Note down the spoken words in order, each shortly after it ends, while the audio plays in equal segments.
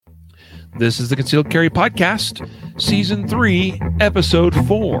This is the Concealed Carry Podcast, Season 3, Episode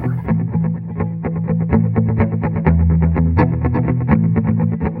 4.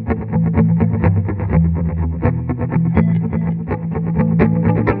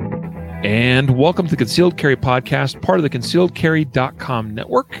 And welcome to the Concealed Carry Podcast, part of the ConcealedCarry.com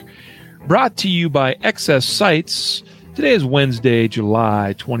network, brought to you by XS Sights. Today is Wednesday,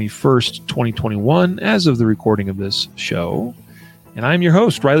 July 21st, 2021, as of the recording of this show. And I'm your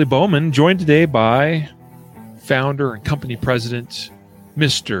host, Riley Bowman, joined today by founder and company president,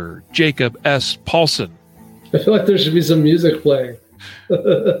 Mr. Jacob S. Paulson. I feel like there should be some music playing.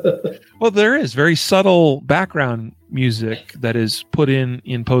 Well, there is very subtle background music that is put in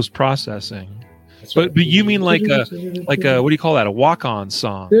post-processing. But you mean like a what do you call that? A walk-on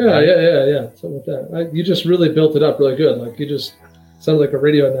song? Yeah, right? yeah. Something like that. You just really built it up really good. Like you just sounded like a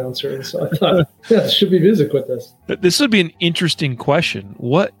radio announcer. And so I thought, yeah, there should be music with this. This would be an interesting question.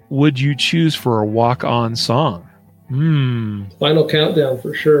 What would you choose for a walk-on song? Final Countdown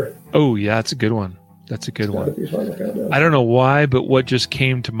for sure. Oh, yeah, that's a good one. That's a good one. Final Countdown. I don't know why, but what just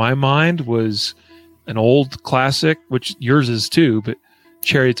came to my mind was an old classic, which yours is too, but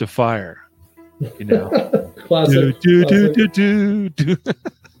Chariots of Fire. You know, classic. Do.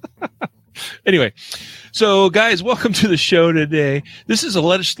 Anyway, so guys, welcome to the show today. This is a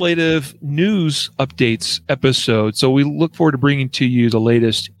legislative news updates episode. So we look forward to bringing to you the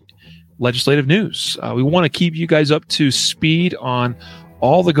latest legislative news. We want to keep you guys up to speed on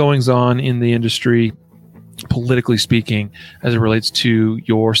all the goings on in the industry, politically speaking, as it relates to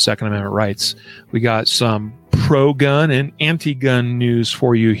your Second Amendment rights. We got some pro-gun and anti-gun news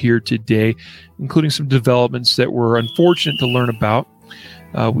for you here today, including some developments that were unfortunate to learn about.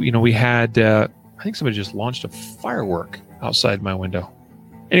 We had, I think somebody just launched a firework outside my window.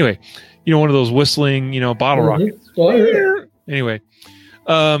 Anyway, one of those whistling, bottle rockets. Well, anyway,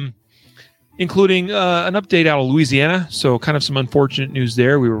 including an update out of Louisiana. So kind of some unfortunate news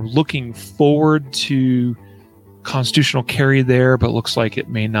there. We were looking forward to constitutional carry there, but looks like it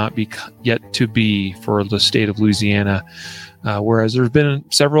may not be yet to be for the state of Louisiana. Whereas there have been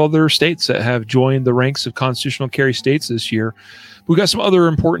several other states that have joined the ranks of constitutional carry states this year. We've got some other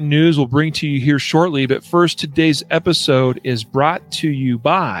important news we'll bring to you here shortly. But first, today's episode is brought to you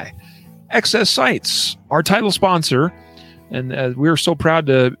by XS Sights, our title sponsor. And we're so proud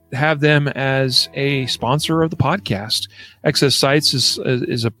to have them as a sponsor of the podcast. XS Sights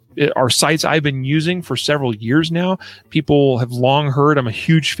is our sights I've been using for several years now. People have long heard I'm a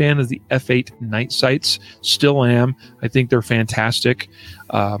huge fan of the F8 night sights. Still am. I think they're fantastic.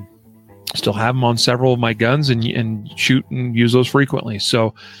 Still have them on several of my guns and shoot and use those frequently.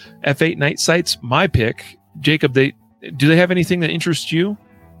 So F8 night sights, my pick. Jacob, do they have anything that interests you?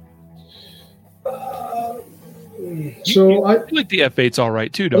 So I like the F8s all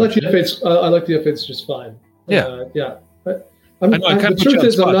right too, don't you? I like the F8s just fine. Yeah. The truth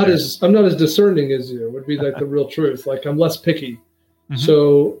is I'm not as discerning as you would be like the real truth. Like I'm less picky. Mm-hmm.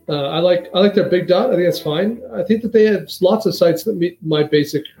 So I like their big dot. I think that's fine. I think that they have lots of sights that meet my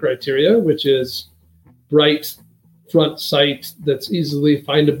basic criteria, which is bright front sight that's easily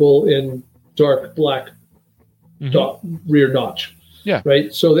findable in dark black rear notch. Yeah.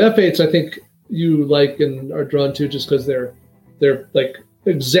 Right. So the F8s, I think you like and are drawn to just because they're like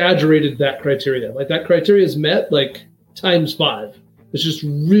exaggerated that criteria. Like that criteria is met like times 5. It's just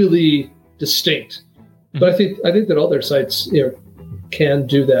really distinct. Mm-hmm. But I think that all their sights, can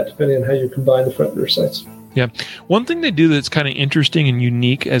do that depending on how you combine the front and rear sights. Yeah. One thing they do that's kind of interesting and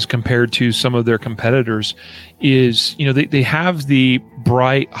unique as compared to some of their competitors is, they have the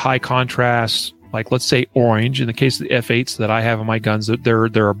bright, high contrast, like let's say orange. In the case of the F8s that I have on my guns, they're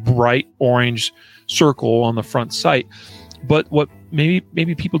a bright orange circle on the front sight. But what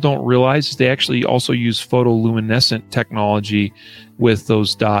maybe people don't realize is they actually also use photoluminescent technology with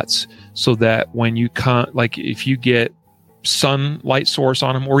those dots, so that when you if you get sunlight source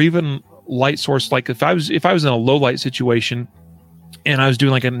on them, or even light source, like if I was in a low light situation and I was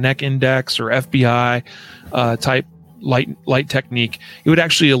doing like a neck index or FBI type light technique, it would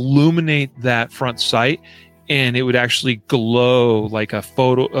actually illuminate that front sight, and it would actually glow like a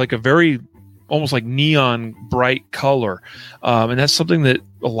very almost like neon bright color. And that's something that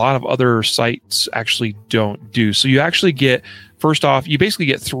a lot of other sights actually don't do. So you actually get, first off, you basically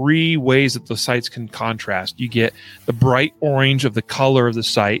get 3 ways that the sights can contrast. You get the bright orange of the color of the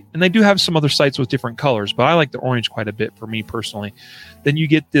sight, and they do have some other sights with different colors, but I like the orange quite a bit for me personally. Then you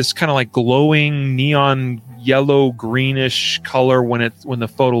get this kind of like glowing neon yellow greenish color when the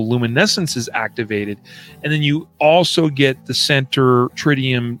photoluminescence is activated. And then you also get the center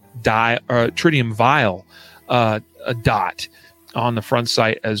tritium vial a dot. on the front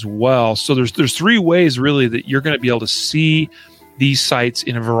sight as well. So there's 3 ways really that you're going to be able to see these sights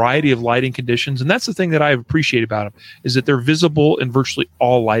in a variety of lighting conditions. And that's the thing that I appreciate about them, is that they're visible in virtually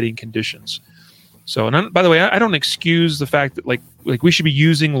all lighting conditions. So, and by the way, I don't excuse the fact that like we should be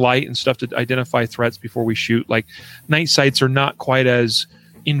using light and stuff to identify threats before we shoot. Like, night sights are not quite as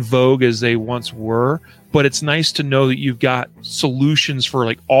in vogue as they once were, but it's nice to know that you've got solutions for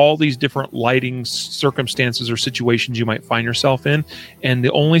like all these different lighting circumstances or situations you might find yourself in. And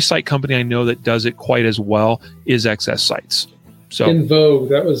the only sight company I know that does it quite as well is XS Sights. So in vogue,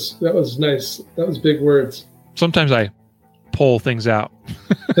 that was nice. That was big words. Sometimes I pull things out.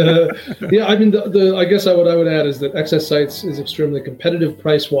 Yeah, I mean, I guess what I would add is that XS Sights is extremely competitive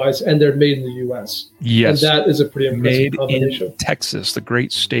price-wise, and they're made in the U.S. Yes. And that is a pretty impressive combination. Made in Texas, the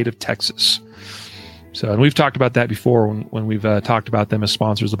great state of Texas. So, and we've talked about that before when we've talked about them as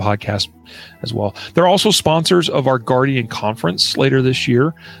sponsors of the podcast as well. They're also sponsors of our Guardian Conference later this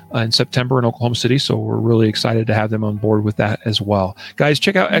year in September in Oklahoma City. So we're really excited to have them on board with that as well. Guys,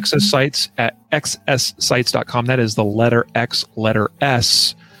 check out XS Sights at xssights.com. That is the letter X, letter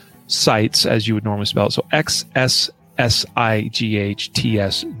S, sights, as you would normally spell it. So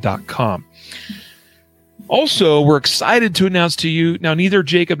xssights.com. Also, we're excited to announce to you, now neither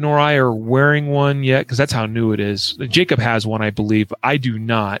Jacob nor I are wearing one yet, because that's how new it is. Jacob has one, I believe. I do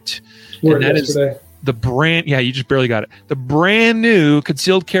not. And that is the brand, yeah, you just barely got it. The brand new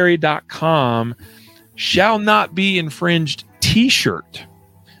concealedcarry.com shall not be infringed t-shirt.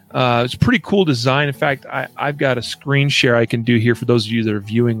 It's a pretty cool design. In fact, I've got a screen share I can do here for those of you that are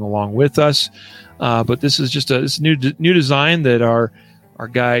viewing along with us. But this is just this new design that our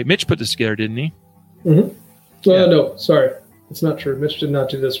guy Mitch put this together, didn't he? Mm-hmm. No, sorry. It's not true. Mitch did not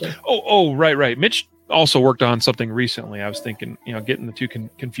do this one. Oh, right. Mitch also worked on something recently. I was thinking, getting the two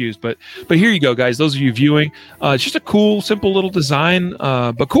confused. But here you go, guys. Those of you viewing, it's just a cool, simple little design,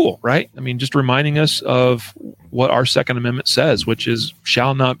 but cool, right? I mean, just reminding us of what our Second Amendment says, which is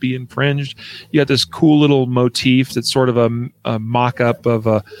shall not be infringed. You got this cool little motif that's sort of a mock-up of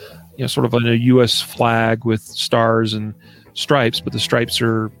a U.S. flag with stars and stripes, but the stripes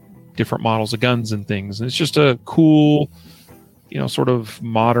are different models of guns and things. And it's just a cool, sort of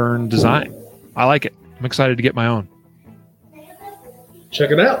modern design. I like it. I'm excited to get my own.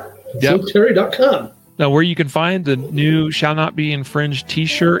 Check it out. ConcealedCarry.com. Now, where you can find the new Shall Not Be Infringed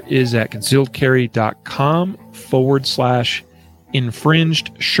t-shirt is at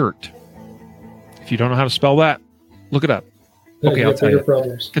concealedcarry.com/infringed shirt. If you don't know how to spell that, look it up. Okay, I'll tell you.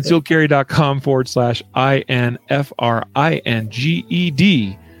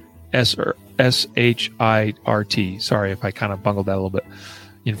 concealedcarry.com/INFRINGED SHIRT. Sorry if I kind of bungled that a little bit.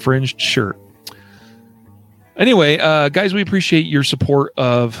 Infringed shirt. Anyway, guys, we appreciate your support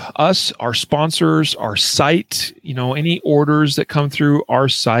of us, our sponsors, our site. Any orders that come through our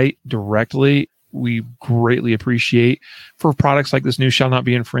site directly, we greatly appreciate for products like this new Shall Not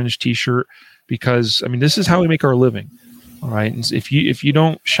Be Infringed t-shirt, because, this is how we make our living. All right. And if you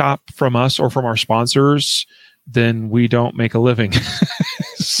don't shop from us or from our sponsors, then we don't make a living.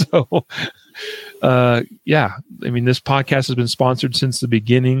 So, this podcast has been sponsored since the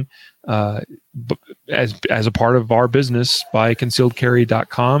beginning as a part of our business by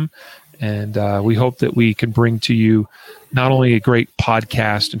concealedcarry.com. And we hope that we can bring to you not only a great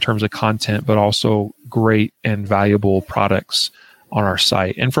podcast in terms of content, but also great and valuable products on our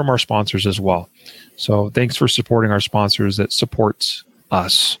site and from our sponsors as well. So thanks for supporting our sponsors that supports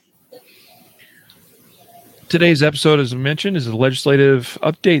us. Today's episode, as I mentioned, is a legislative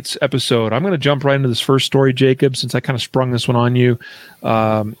updates episode. I'm going to jump right into this first story, Jacob, since I kind of sprung this one on you.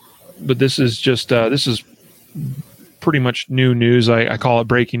 But this is just this is pretty much new news. I call it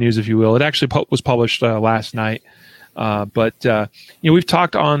breaking news, if you will. It actually was published last night. But we've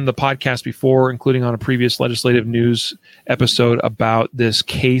talked on the podcast before, including on a previous legislative news episode, about this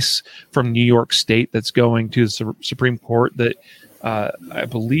case from New York State that's going to the Supreme Court that I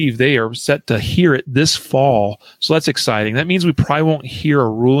believe they are set to hear it this fall. So that's exciting. That means we probably won't hear a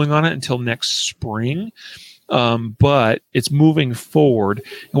ruling on it until next spring. But it's moving forward.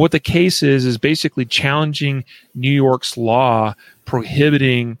 And what the case is basically challenging New York's law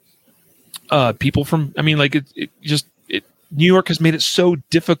prohibiting people from, New York has made it so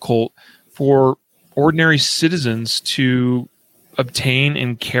difficult for ordinary citizens to obtain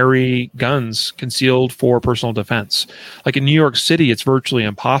and carry guns concealed for personal defense. Like in New York City, it's virtually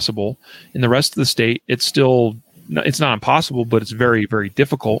impossible. In the rest of the state, it's not impossible, but it's very, very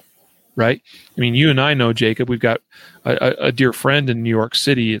difficult, right? You and I know, Jacob, we've got a dear friend in New York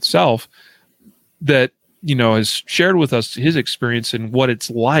City itself that, has shared with us his experience and what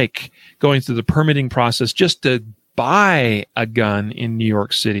it's like going through the permitting process just to buy a gun in New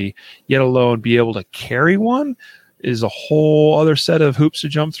York City, yet alone be able to carry one, is a whole other set of hoops to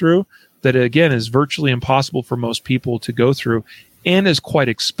jump through that, again, is virtually impossible for most people to go through and is quite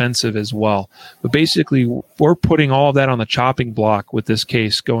expensive as well. But basically, we're putting all of that on the chopping block with this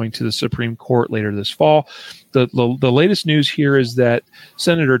case going to the Supreme Court later this fall. The latest news here is that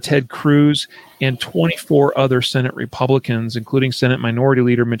Senator Ted Cruz and 24 other Senate Republicans, including Senate Minority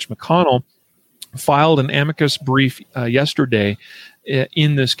Leader Mitch McConnell, filed an amicus brief yesterday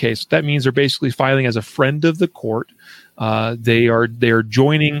in this case. That means they're basically filing as a friend of the court. They are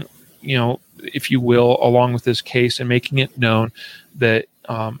joining, if you will, along with this case and making it known that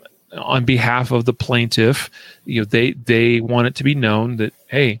on behalf of the plaintiff, they want it to be known that,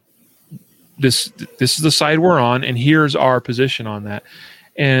 hey, this is the side we're on, and here's our position on that.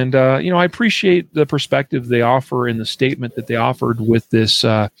 And, I appreciate the perspective they offer in the statement that they offered with this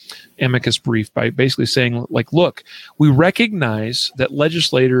amicus brief by basically saying, like, look, we recognize that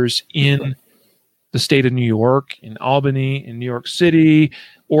legislators in the state of New York, in Albany, in New York City,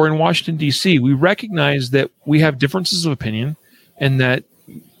 or in Washington, D.C., we recognize that we have differences of opinion and that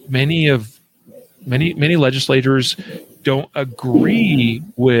many legislators don't agree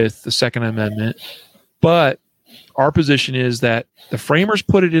with the Second Amendment, but our position is that the framers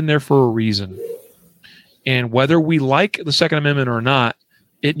put it in there for a reason. And whether we like the Second Amendment or not,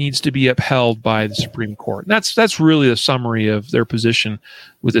 it needs to be upheld by the Supreme Court. And that's really a summary of their position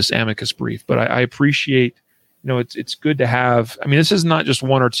with this amicus brief. But I appreciate, it's good to have. I mean, this is not just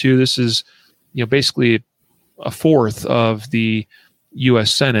one or two. This is, basically a fourth of the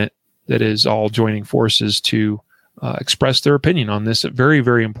U.S. Senate that is all joining forces to express their opinion on this very,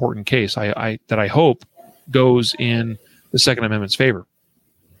 very important case. I hope goes in the Second Amendment's favor.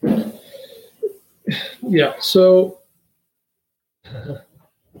 Yeah. So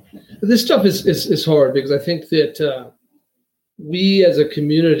this stuff is hard because I think that we as a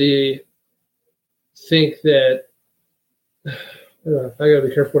community think that I gotta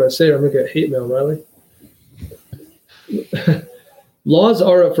be careful what I say or I'm gonna get hate mail, Riley. Laws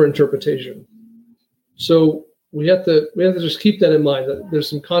are up for interpretation. So we have to just keep that in mind, that there's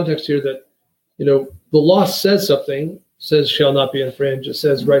some context here that, the law says something, says shall not be infringed. It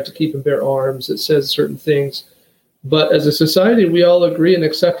says right to keep and bear arms. It says certain things. But as a society, we all agree and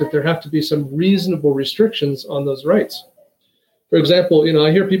accept that there have to be some reasonable restrictions on those rights. For example,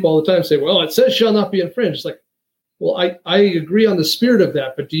 I hear people all the time say, well, it says shall not be infringed. It's like, well, I agree on the spirit of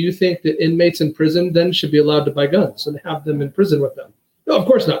that, but do you think that inmates in prison then should be allowed to buy guns and have them in prison with them? No, of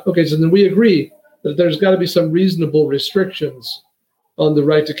course not. Okay, so then we agree that there's got to be some reasonable restrictions on the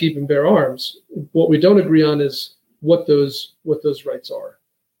right to keep and bear arms. What we don't agree on is what those rights are,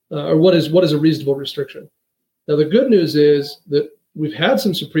 or what is a reasonable restriction. Now, the good news is that we've had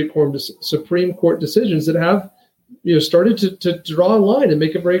some Supreme Court decisions that have, started to draw a line and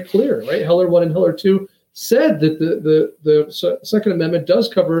make it very clear. Right, Heller 1 and Heller 2 said that the Second Amendment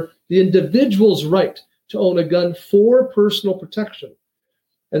does cover the individual's right to own a gun for personal protection.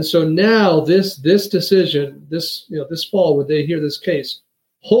 And so now this decision, this fall, when they hear this case,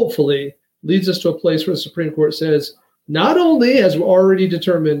 hopefully leads us to a place where the Supreme Court says, not only, as we're already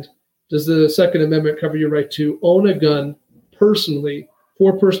determined, does the Second Amendment cover your right to own a gun personally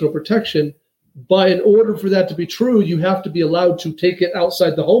for personal protection, but in order for that to be true, you have to be allowed to take it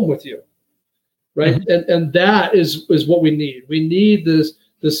outside the home with you, right? Mm-hmm. And that is what we need. We need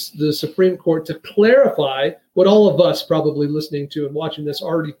the Supreme Court to clarify what all of us probably listening to and watching this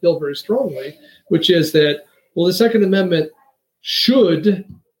already feel very strongly, which is that, well, the Second Amendment should,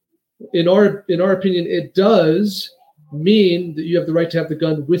 in our opinion, it does mean that you have the right to have the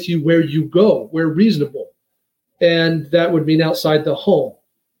gun with you where you go, where reasonable. And that would mean outside the home.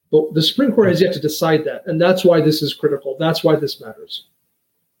 But the Supreme Court has yet to decide that. And that's why this is critical. That's why this matters.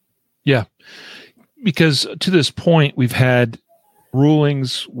 Yeah. Because to this point, we've had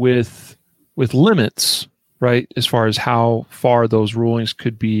rulings with limits, right, as far as how far those rulings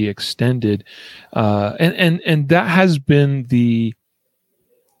could be extended, and that has been the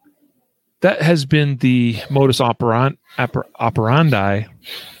modus operandi.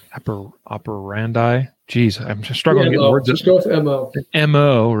 Geez, I'm just struggling to get words. Just go with MO.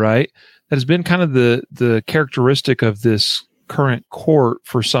 MO, right? That has been kind of the characteristic of this current court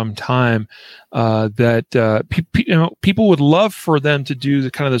for some time, people would love for them to do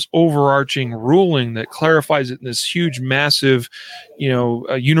the kind of this overarching ruling that clarifies it in this huge, massive,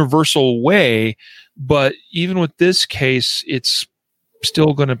 universal way. But even with this case, it's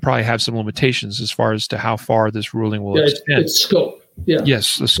still going to probably have some limitations as far as to how far this ruling will extend. It's scope. Yeah.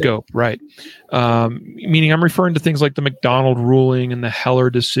 Yes, the scope, right. Meaning I'm referring to things like the McDonald ruling and the Heller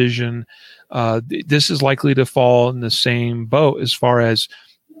decision. This is likely to fall in the same boat as far as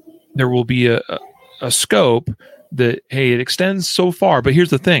there will be a scope that, hey, it extends so far. But here's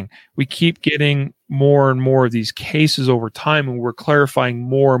the thing. We keep getting more and more of these cases over time, and we're clarifying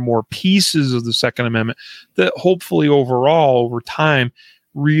more and more pieces of the Second Amendment that hopefully overall, over time,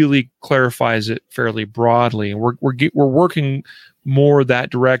 really clarifies it fairly broadly. And we're working more that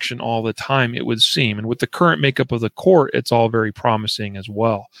direction all the time, it would seem. And with the current makeup of the court, it's all very promising as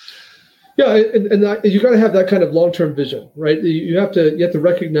well. Yeah, and you got to have that kind of long-term vision, right? You have to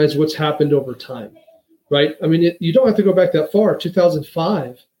recognize what's happened over time, right? I mean, you don't have to go back that far,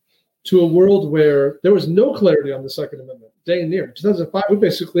 2005, to a world where there was no clarity on the Second Amendment. Dang near 2005, we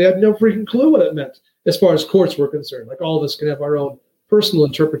basically had no freaking clue what it meant as far as courts were concerned. Like, all of us can have our own personal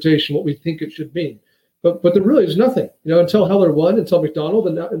interpretation, what we think it should mean. But there really is nothing, until Heller 1, until McDonald,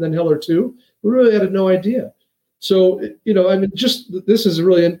 and then Heller 2, we really had no idea. So, I mean, this is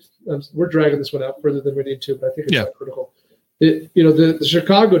really, we're dragging this one out further than we need to, but I think it's critical. The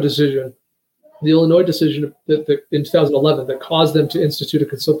Chicago decision, the Illinois decision that in 2011 that caused them to institute a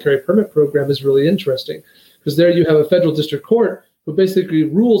concealed carry permit program is really interesting, because there you have a federal district court who basically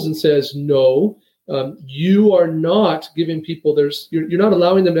rules and says, no, you are not giving people you're not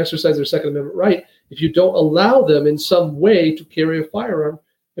allowing them to exercise their Second Amendment right if you don't allow them in some way to carry a firearm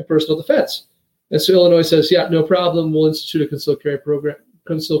in personal defense. And so Illinois says, yeah, no problem. We'll institute a concealed carry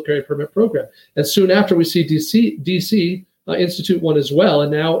permit program. And soon after, we see DC institute one as well.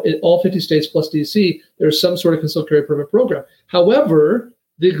 And now in all 50 states plus DC, there's some sort of concealed carry permit program. However,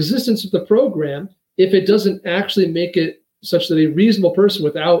 the existence of the program, if it doesn't actually make it such that a reasonable person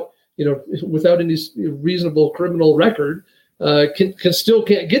without any reasonable criminal record can't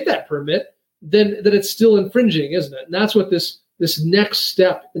get that permit, then it's still infringing, isn't it? And that's what this next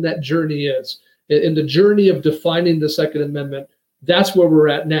step in that journey is. In the journey of defining the Second Amendment, that's where we're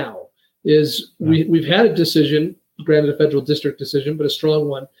at now. We've had a decision, granted a federal district decision, but a strong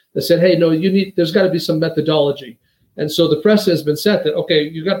one, that said, hey, no, there's got to be some methodology. And so the precedent has been set that,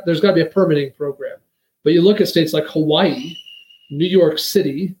 okay, there's got to be a permitting program. But you look at states like Hawaii, New York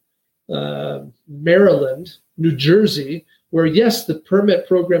City, Maryland, New Jersey, where yes, the permit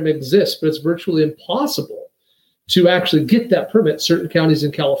program exists, but it's virtually impossible to actually get that permit. Certain counties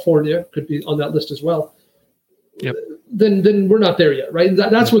in California could be on that list as well. Yep. Then we're not there yet, right?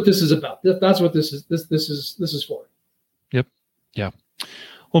 That's what this is about. That's what this is for. Yep. Yeah.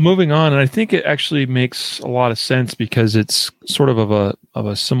 Well, moving on, and I think it actually makes a lot of sense because it's sort of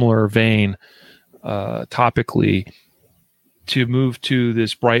a similar vein, topically, to move to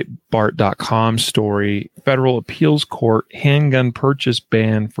this Breitbart.com story. Federal appeals court handgun purchase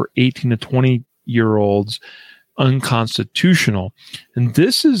ban for 18 to 20-year-olds unconstitutional. And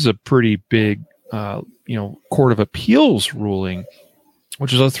this is a pretty big, Court of Appeals ruling,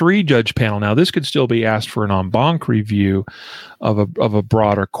 which is a 3-judge panel. Now, this could still be asked for an en banc review of a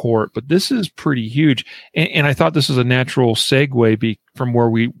broader court, but this is pretty huge. And I thought this is a natural segue from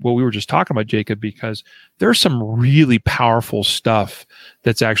what we were just talking about, Jacob, because there's some really powerful stuff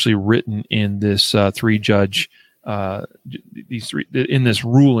that's actually written in this 3-judge, in this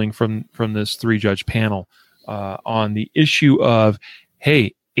ruling from this 3-judge panel on the issue of,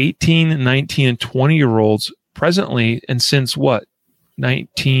 hey, 18, 19, and 20-year-olds presently, and since what?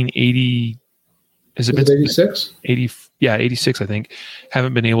 1980, has it been 86? 86, I think,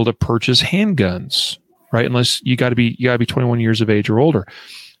 haven't been able to purchase handguns, right? Unless you got to be 21 years of age or older.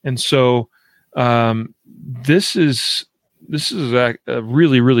 And so this is a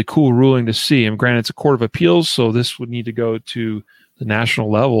really, really cool ruling to see. And granted, it's a court of appeals, so this would need to go to the national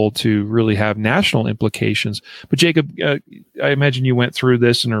level to really have national implications. But Jacob, I imagine you went through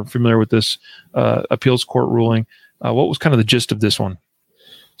this and are familiar with this appeals court ruling. What was kind of the gist of this one?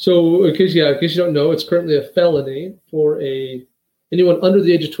 So, in case you don't know, it's currently a felony for anyone under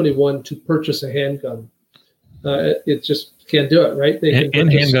the age of 21 to purchase a handgun. It just can't do it, right?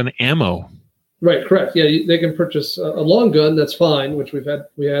 And handgun ammo. Right, correct. Yeah, they can purchase a long gun. That's fine, which we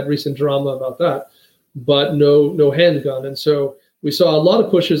had recent drama about that, but no handgun. And so we saw a lot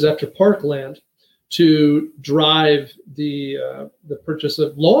of pushes after Parkland to drive the purchase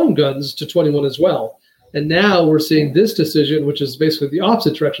of long guns to 21 as well. And now we're seeing this decision, which is basically the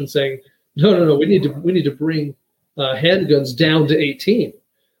opposite direction, saying, no, we need to bring handguns down to 18,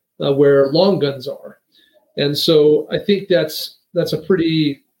 where long guns are. And so I think that's a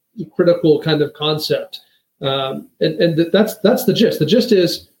pretty critical kind of concept. And that's the gist. The gist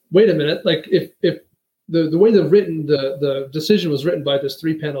is, wait a minute, like if the way the decision was written by this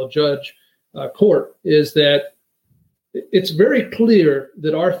 3-panel judge court is that it's very clear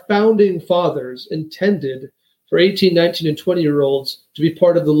that our founding fathers intended for 18, 19, and 20-year-olds to be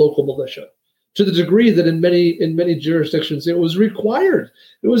part of the local militia, to the degree that in many jurisdictions it was required.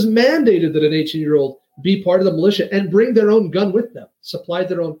 It was mandated that an 18-year-old be part of the militia and bring their own gun with them, supply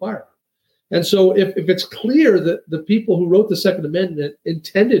their own firearm. And so if it's clear that the people who wrote the Second Amendment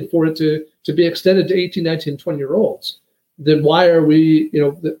intended for it to be extended to 18, 19, and 20-year-olds, then why are we,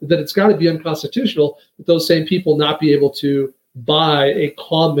 that it's got to be unconstitutional that those same people not be able to buy a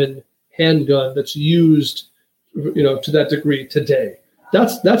common handgun that's used, to that degree today.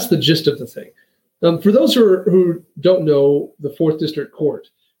 That's the gist of the thing. For those who don't know the Fourth District Court,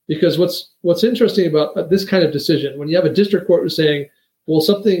 because what's interesting about this kind of decision, when you have a district court who's saying, well,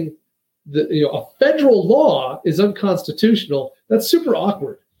 something that, a federal law is unconstitutional, that's super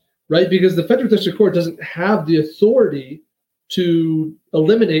awkward, right? Because the Federal District Court doesn't have the authority to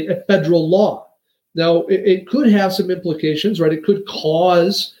eliminate a federal law. Now, it could have some implications, right? It could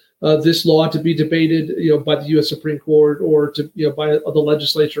cause this law to be debated, by the U.S. Supreme Court or to, by the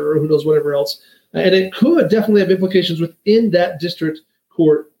legislature or who knows, whatever else. And it could definitely have implications within that district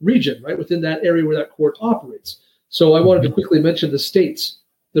court region, right? Within that area where that court operates. So I wanted to quickly mention the states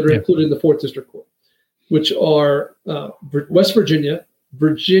that are included in the Fourth District Court, which are West Virginia,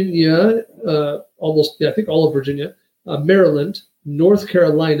 I think all of Virginia, Maryland, North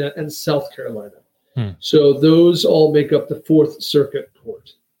Carolina, and South Carolina. So those all make up the Fourth Circuit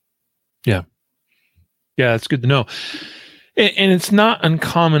Court. Yeah, it's good to know. And it's not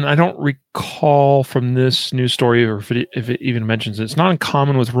uncommon. I don't recall from this news story, or if it even mentions it, it's not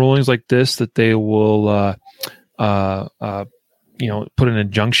uncommon with rulings like this that they will, put an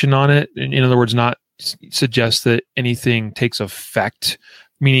injunction on it. In other words, not suggest that anything takes effect.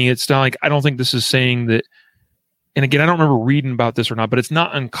 Meaning, it's not like, I don't think this is saying that. And again, I don't remember reading about this or not, but it's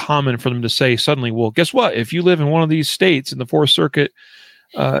not uncommon for them to say suddenly, well, guess what? If you live in one of these states in the Fourth Circuit,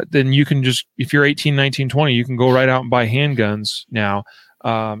 then you can just, if you're 18, 19, 20, you can go right out and buy handguns now.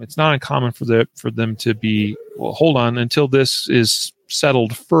 It's not uncommon for them to be, well, hold on, until this is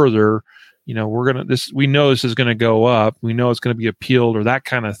settled further, we know this is going to go up. We know it's going to be appealed or that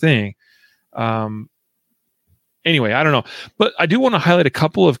kind of thing. Anyway, I don't know, but I do want to highlight a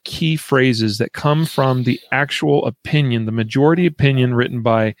couple of key phrases that come from the actual opinion, the majority opinion written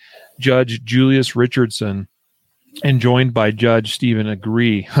by Judge Julius Richardson and joined by Judge Stephen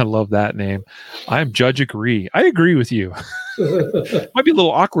Agree. I love that name. I'm Judge Agree. I agree with you. Might be a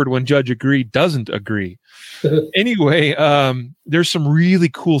little awkward when Judge Agree doesn't agree. Anyway, there's some really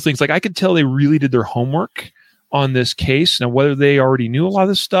cool things. Like, I could tell they really did their homework on this case. Now, whether they already knew a lot of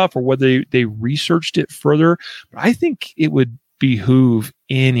this stuff or whether they researched it further, but I think it would behoove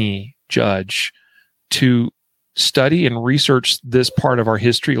any judge to study and research this part of our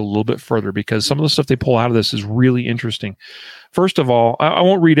history a little bit further, because some of the stuff they pull out of this is really interesting. First of all, I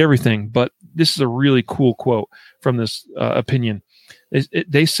won't read everything, but this is a really cool quote from this opinion.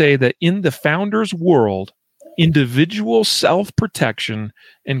 They say that in the founders' world, individual self-protection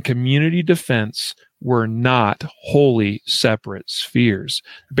and community defense were not wholly separate spheres.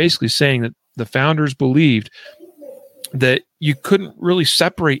 Basically saying that the founders believed that you couldn't really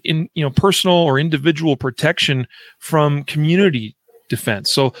separate personal or individual protection from community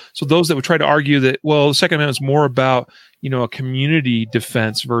defense. So those that would try to argue that, well, the Second Amendment is more about, a community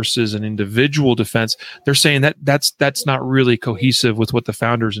defense versus an individual defense, they're saying that that's not really cohesive with what the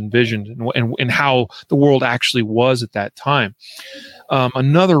founders envisioned and how the world actually was at that time.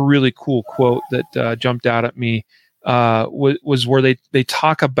 Another really cool quote that jumped out at me was where they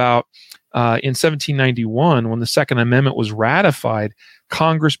talk about in 1791, when the Second Amendment was ratified,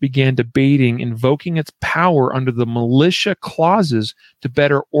 Congress began debating invoking its power under the militia clauses to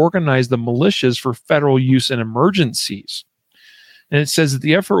better organize the militias for federal use in emergencies. And it says that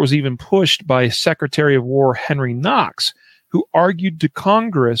the effort was even pushed by Secretary of War Henry Knox, who argued to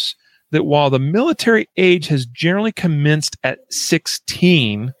Congress that while the military age has generally commenced at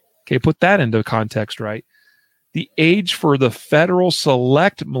 16, okay, put that into context, right? The age for the federal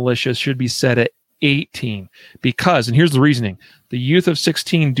select militia should be set at 18 because, and here's the reasoning, the youth of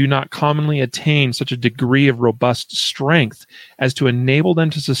 16 do not commonly attain such a degree of robust strength as to enable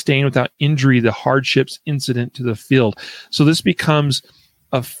them to sustain without injury the hardships incident to the field. So this becomes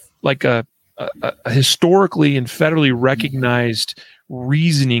a historically and federally recognized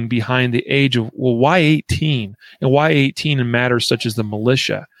reasoning behind the age of, well, why 18? And why 18 in matters such as the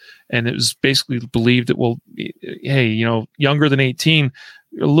militia? And it was basically believed that, well, hey, younger than 18,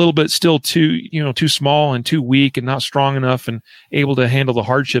 a little bit still too small and too weak and not strong enough and able to handle the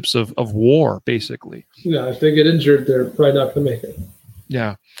hardships of war, basically. Yeah, if they get injured, they're probably not going to make it.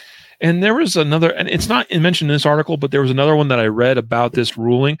 Yeah. And there was another, and it's not mentioned in this article, but there was another one that I read about this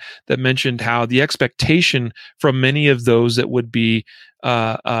ruling that mentioned how the expectation from many of those that would be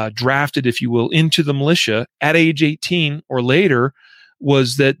drafted, if you will, into the militia at age 18 or later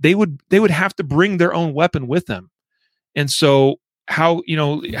was that they would have to bring their own weapon with them. And so it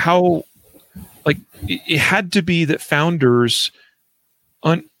had to be that founders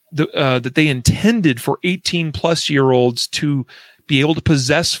that they intended for 18 plus year olds to be able to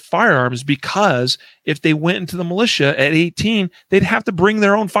possess firearms, because if they went into the militia at 18, they'd have to bring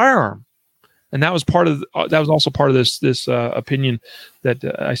their own firearm. And that was also part of this opinion that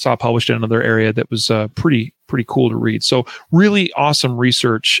I saw published in another area that was pretty cool to read. So really awesome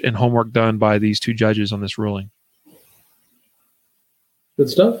research and homework done by these two judges on this ruling. Good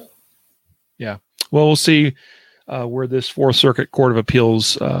stuff. Yeah. Well, we'll see where this Fourth Circuit Court of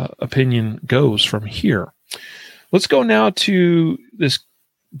Appeals opinion goes from here. Let's go now to this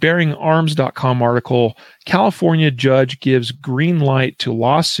BearingArms.com article. California judge gives green light to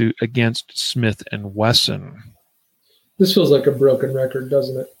lawsuit against Smith & Wesson. This feels like a broken record,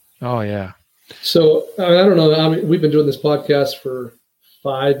 doesn't it? Oh, yeah. So, I don't know. I mean, we've been doing this podcast for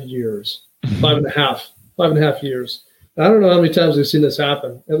 5 years, 5.5 years. I don't know how many times we've seen this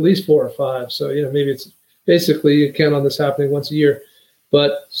happen, at least 4 or 5. So, maybe it's basically you count on this happening once a year.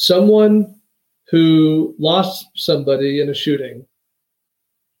 But someone who lost somebody in a shooting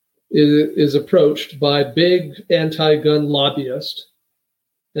is approached by big anti-gun lobbyists,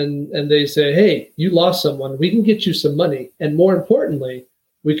 and they say, hey, you lost someone. We can get you some money. And more importantly,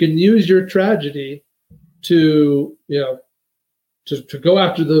 we can use your tragedy to go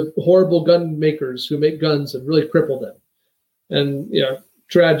after the horrible gun makers who make guns and really cripple them. And,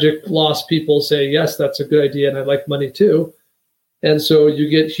 tragic lost people say, yes, that's a good idea, and I'd like money too. And so you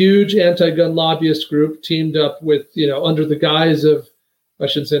get huge anti-gun lobbyist group teamed up with, under the guise of, I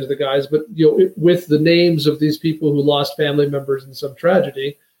shouldn't say under the guise, but, with the names of these people who lost family members in some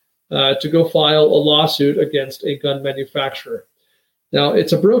tragedy, to go file a lawsuit against a gun manufacturer. Now,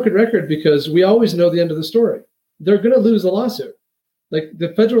 it's a broken record because we always know the end of the story. They're going to lose the lawsuit. Like,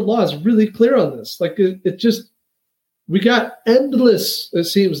 the federal law is really clear on this. Like, we got endless, it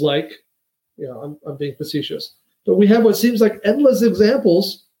seems like, I'm being facetious, but we have what seems like endless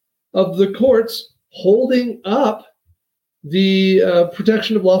examples of the courts holding up the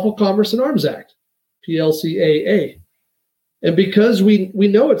Protection of Lawful Commerce and Arms Act, PLCAA. And because we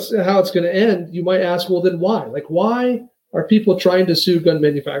know how it's going to end, you might ask, well, then why? Like, why are people trying to sue gun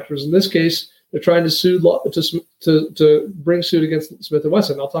manufacturers? In this case, they're trying to sue to bring suit against Smith &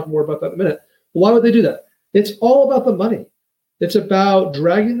 Wesson. I'll talk more about that in a minute. But why would they do that? It's all about the money. It's about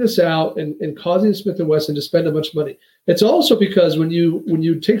dragging this out and causing Smith & Wesson to spend a bunch of money. It's also because when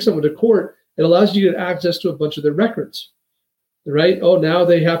you take someone to court, it allows you to get access to a bunch of their records, right? Oh, now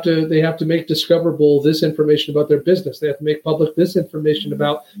they have to make discoverable this information about their business. They have to make public this information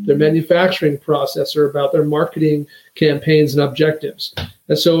about their manufacturing process or about their marketing campaigns and objectives.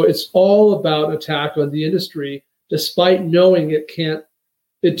 And so it's all about attack on the industry, despite knowing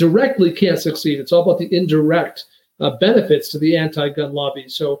it directly can't succeed. It's all about the indirect benefits to the anti-gun lobby.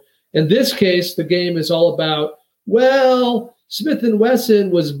 So in this case, the game is all about, well, Smith &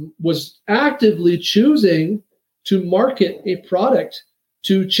 Wesson was actively choosing to market a product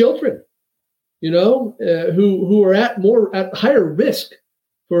to children, who are at higher risk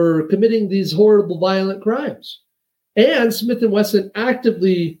for committing these horrible, violent crimes. And Smith & Wesson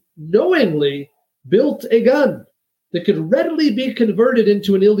actively, knowingly built a gun that could readily be converted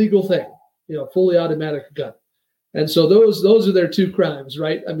into an illegal thing, fully automatic gun. And so those are their two crimes,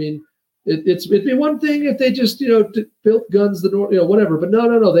 right? I mean, it'd be one thing if they just, built guns, whatever. But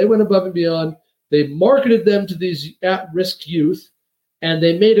no. They went above and beyond. They marketed them to these at-risk youth, and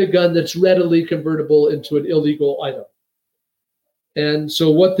they made a gun that's readily convertible into an illegal item. And so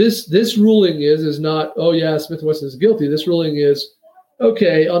what this ruling is not, oh yeah, Smith & Wesson is guilty. This ruling is,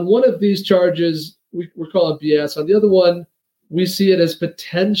 okay, on one of these charges, we're calling BS. On the other one, we see it as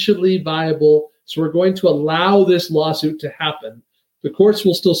potentially viable. So we're going to allow this lawsuit to happen. The courts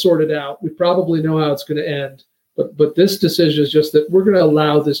will still sort it out. We probably know how it's going to end. But this decision is just that we're going to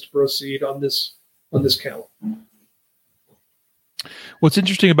allow this to proceed on this count. What's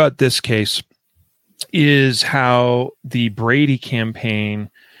interesting about this case is how the Brady campaign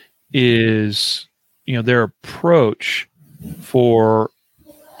is, their approach for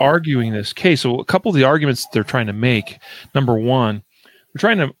arguing this case. So a couple of the arguments they're trying to make. Number one, they're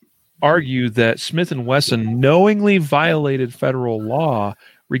trying to argue that Smith & Wesson knowingly violated federal law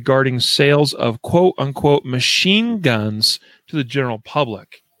regarding sales of quote unquote machine guns to the general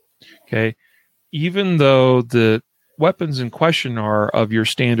public. Okay. Even though the weapons in question are of your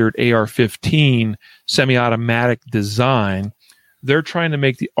standard AR-15 semi-automatic design, they're trying to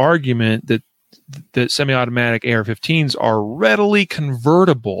make the argument that semi-automatic AR-15s are readily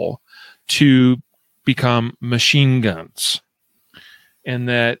convertible to become machine guns, and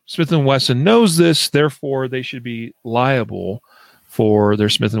that Smith & Wesson knows this, therefore they should be liable for their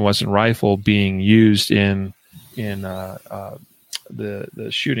Smith & Wesson rifle being used in the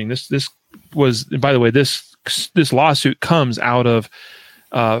shooting. This was, by the way, this lawsuit comes out of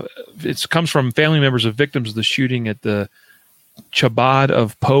it comes from family members of victims of the shooting at the Chabad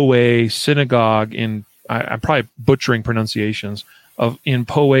of Poway synagogue in, I'm probably butchering pronunciations, in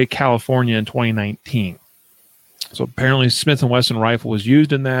Poway, California in 2019. So apparently Smith & Wesson rifle was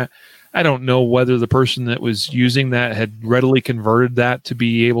used in that. I don't know whether the person that was using that had readily converted that to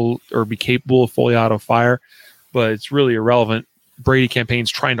be able or be capable of fully auto fire, but it's really irrelevant. Brady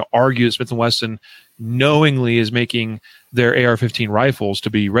campaign's trying to argue that Smith & Wesson knowingly is making their AR-15 rifles to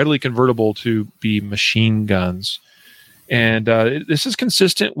be readily convertible to be machine guns. And this is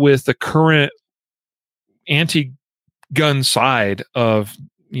consistent with the current anti-gun side of,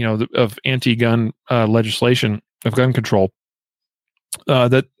 of anti-gun legislation of gun control,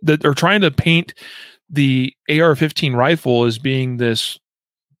 that are trying to paint the AR-15 rifle as being this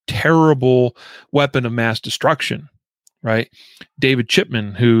terrible weapon of mass destruction, right? David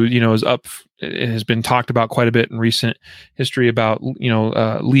Chipman, who has been talked about quite a bit in recent history about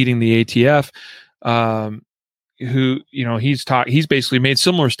leading the ATF, who he's basically made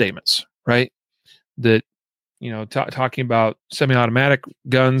similar statements, right? That talking about semi-automatic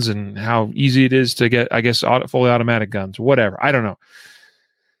guns and how easy it is to get, I guess, fully automatic guns or whatever. I don't know.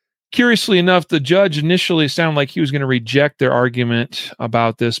 Curiously enough, the judge initially sounded like he was going to reject their argument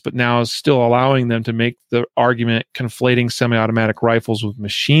about this, but now is still allowing them to make the argument conflating semi-automatic rifles with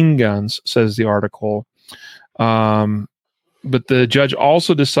machine guns, says the article. But the judge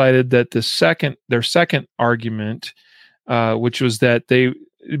also decided that their second argument, which was that the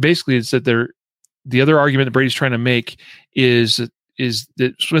other argument that Brady's trying to make is that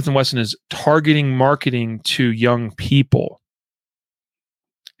Smith & Wesson is targeting marketing to young people.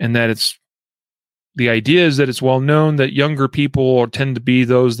 And that the idea is that it's well known that younger people tend to be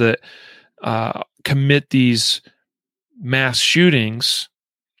those that commit these mass shootings,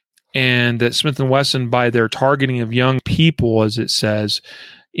 and that Smith & Wesson, by their targeting of young people, as it says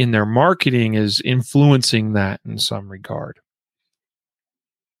in their marketing, is influencing that in some regard.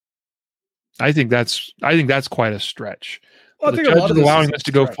 I think that's quite a stretch. Well, I think the judge is allowing this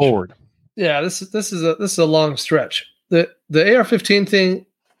to go forward. Yeah, this is a long stretch. The AR-15 thing,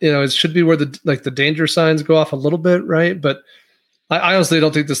 it should be where the danger signs go off a little bit, right? But I honestly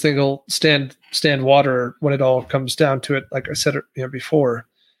don't think this thing will stand water when it all comes down to it. Like I said, before.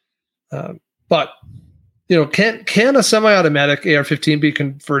 But can a semi-automatic AR-15 be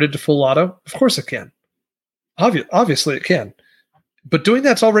converted to full auto? Of course it can. Obviously it can. But doing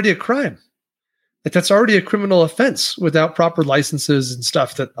that's already a crime. That's already a criminal offense without proper licenses and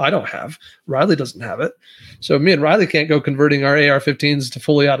stuff that I don't have. Riley doesn't have it. So me and Riley can't go converting our AR-15s to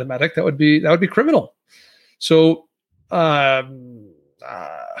fully automatic. That would be criminal. So, yeah,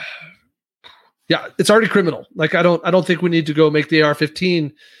 it's already criminal. Like I don't think we need to go make the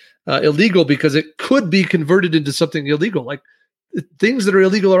AR-15 illegal because it could be converted into something illegal. Like things that are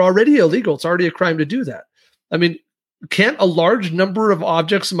illegal are already illegal. It's already a crime to do that. I mean, can't a large number of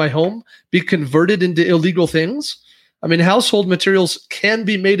objects in my home be converted into illegal things? I mean, household materials can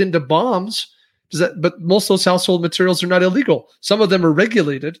be made into bombs. But most of those household materials are not illegal. Some of them are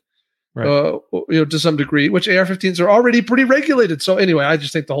regulated, right. To some degree, which AR-15s are already pretty regulated. So anyway, I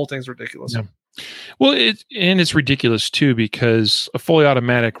just think the whole thing's ridiculous. Yeah. Well, it's ridiculous too, because a fully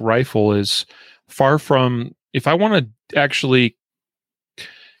automatic rifle is far from, if I want to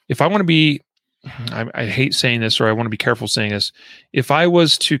be, I hate saying this, or I want to be careful saying this. If I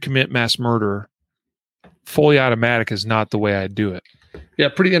was to commit mass murder, fully automatic is not the way I'd do it. Yeah,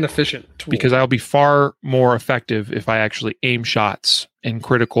 pretty inefficient tool. Because I'll be far more effective if I actually aim shots in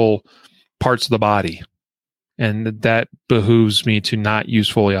critical parts of the body. And that behooves me to not use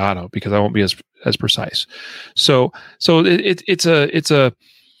fully auto because I won't be as precise. So it's a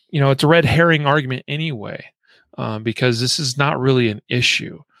red herring argument anyway, because this is not really an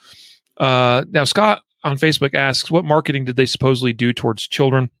issue. Now, Scott on Facebook asks, what marketing did they supposedly do towards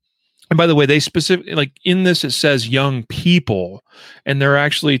children? And by the way, they specifically, like in this, it says young people, and they're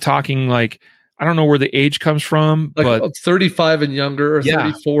actually talking like, I don't know where the age comes from, like but 35 and younger, or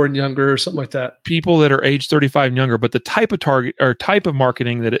 34 and younger, or something like that. People that are age 35 and younger, but the type of target or type of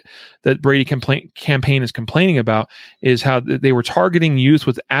marketing that Brady campaign is complaining about is how they were targeting youth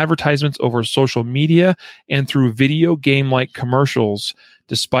with advertisements over social media and through video game-like commercials,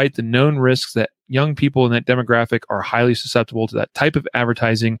 despite the known risks that young people in that demographic are highly susceptible to that type of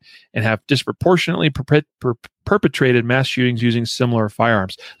advertising and have disproportionately perpetrated mass shootings using similar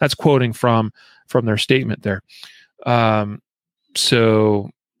firearms. That's quoting from their statement there. So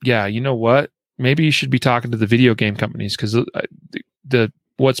yeah, you know what? Maybe you should be talking to the video game companies, because the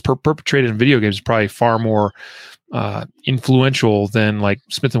what's perpetrated in video games is probably far more influential than like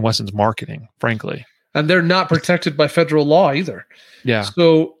Smith & Wesson's marketing, frankly. And they're not protected by federal law either. Yeah.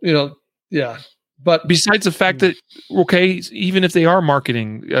 So, yeah. But besides the fact that, okay, even if they are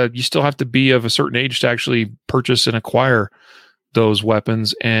marketing, you still have to be of a certain age to actually purchase and acquire those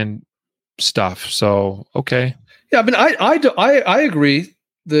weapons and stuff. So, okay. Yeah, I mean, I agree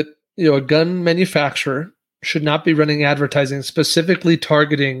that a gun manufacturer should not be running advertising specifically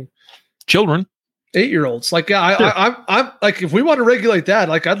targeting children, 8-year-olds. Like, yeah, I'm like, if we want to regulate that,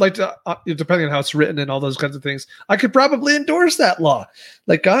 like, I'd like to, depending on how it's written and all those kinds of things, I could probably endorse that law.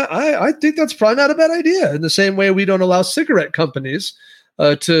 Like, I think that's probably not a bad idea. In the same way, we don't allow cigarette companies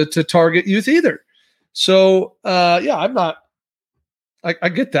to target youth either. So, yeah, I'm not. I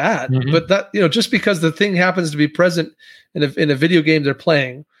get that, but that, just because the thing happens to be present in a video game they're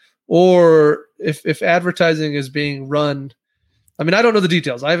playing, or if advertising is being run, I mean, I don't know the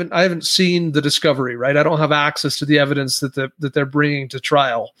details. I haven't seen the discovery, right? I don't have access to the evidence that they're bringing to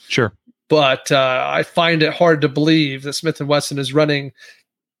trial. Sure, but I find it hard to believe that Smith & Wesson is running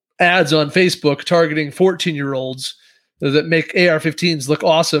ads on Facebook targeting 14-year-olds that make AR-15s look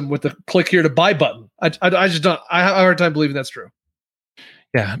awesome with the click here to buy button. I just don't. I have a hard time believing that's true.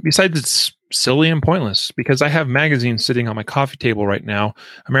 Yeah. Besides, it's silly and pointless, because I have magazines sitting on my coffee table right now,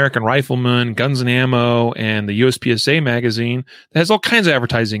 American Rifleman, Guns and Ammo, and the USPSA magazine that has all kinds of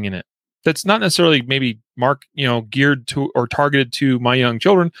advertising in it. That's not necessarily maybe geared to or targeted to my young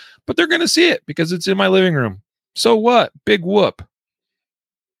children, but they're going to see it because it's in my living room. So what? Big whoop.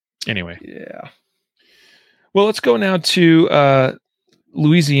 Anyway. Yeah. Well, let's go now to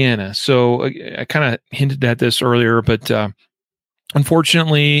Louisiana. So I kind of hinted at this earlier, but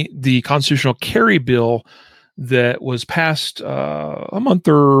unfortunately, the constitutional carry bill that was passed a month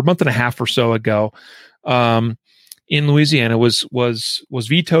and a half or so ago in Louisiana was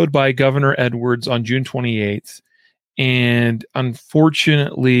vetoed by Governor Edwards on June 28th. And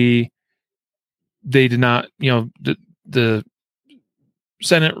unfortunately, they did not, the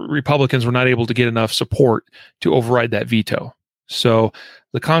Senate Republicans were not able to get enough support to override that veto. So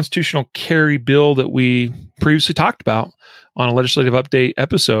the constitutional carry bill that we previously talked about on a legislative update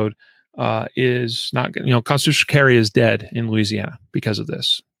episode is not, constitutional carry is dead in Louisiana because of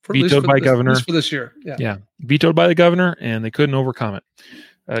this. Vetoed by governor. For this year. Yeah. Vetoed by the governor, and they couldn't overcome it.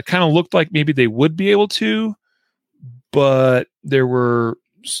 It kind of looked like maybe they would be able to, but there were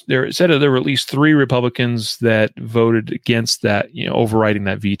at least 3 Republicans that voted against that, overriding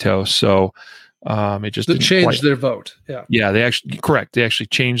that veto. So it just changed their vote. Yeah. They actually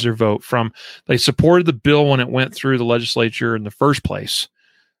changed their vote from, they supported the bill when it went through the legislature in the first place,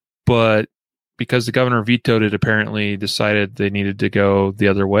 but because the governor vetoed it, apparently decided they needed to go the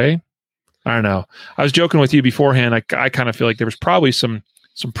other way. I don't know. I was joking with you beforehand. I kind of feel like there was probably some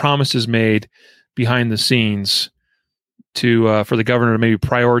promises made behind the scenes to for the governor to maybe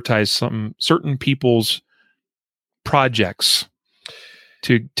prioritize some certain people's projects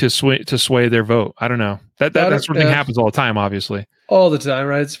to sway their vote. I don't know. That sort of thing happens all the time, obviously. All the time,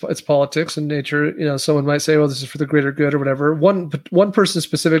 right? It's politics and nature. Someone might say, well, this is for the greater good or whatever. One person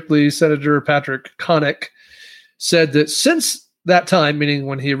specifically, Senator Patrick Connick, said that since that time, meaning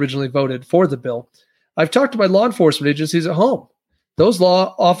when he originally voted for the bill, I've talked to my law enforcement agencies at home. Those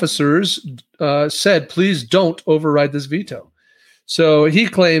law officers said, please don't override this veto. So he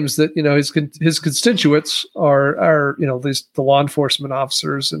claims that his constituents are at least the law enforcement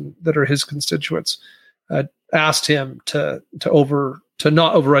officers and that are his constituents asked him to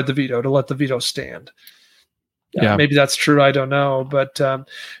not override the veto, to let the veto stand. Yeah, maybe that's true. I don't know, but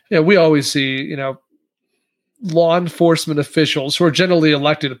we always see law enforcement officials who are generally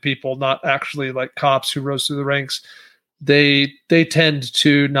elected people, not actually like cops who rose through the ranks. They tend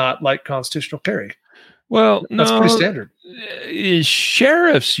to not like constitutional carry. Well, that's pretty standard.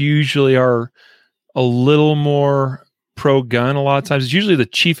 Sheriffs usually are a little more pro-gun. A lot of times, it's usually the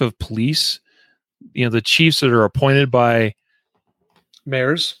chief of police. The chiefs that are appointed by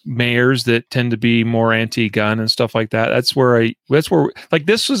mayors that tend to be more anti-gun and stuff like that. That's where like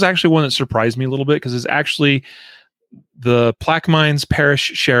this was actually one that surprised me a little bit, because it's actually the Plaquemines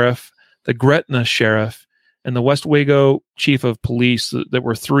Parish Sheriff, the Gretna Sheriff, and the Westwego Chief of Police. That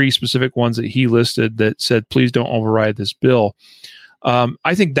were three specific ones that he listed that said, please don't override this bill.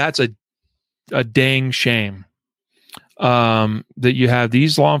 I think that's a dang shame. That you have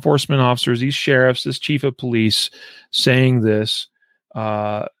these law enforcement officers, these sheriffs, this chief of police saying this.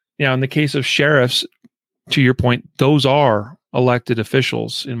 In the case of sheriffs, to your point, those are elected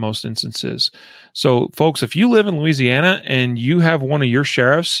officials in most instances. So, folks, if you live in Louisiana and you have one of your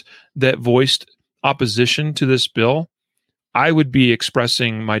sheriffs that voiced opposition to this bill, I would be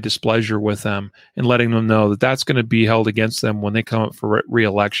expressing my displeasure with them and letting them know that that's going to be held against them when they come up for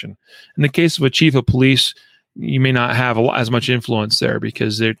re-election. In the case of a chief of police, you may not have as much influence there,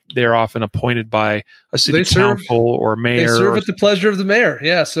 because they're often appointed by a city council or mayor. They serve at the pleasure of the mayor.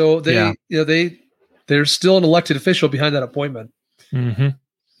 Yeah, so they're still an elected official behind that appointment. Mm-hmm.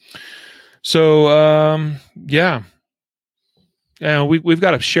 So we've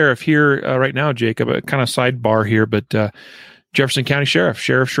got a sheriff here right now, Jacob. A kind of sidebar here, but Jefferson County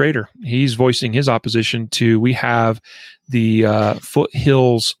Sheriff Schrader, he's voicing his opposition to. We have the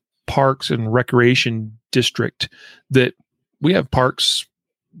Foothills Parks and Recreation District, that we have parks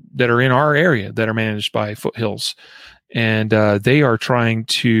that are in our area that are managed by Foothills, and they are trying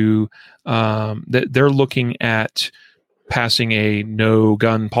to they're looking at passing a no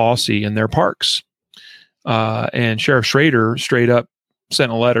gun policy in their parks, and Sheriff Schrader straight up sent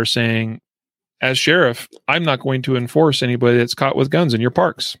a letter saying, as sheriff, I'm not going to enforce anybody that's caught with guns in your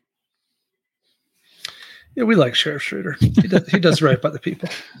parks. Yeah, we like Sheriff Schrader. He does right by the people.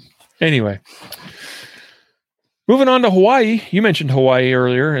 Anyway, moving on to Hawaii. You mentioned Hawaii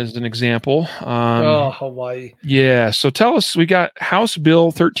earlier as an example. Hawaii. Yeah. So tell us, we got House Bill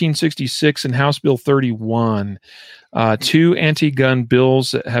 1366 and House Bill 31, two anti-gun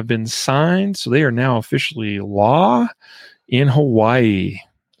bills that have been signed. So they are now officially law in Hawaii.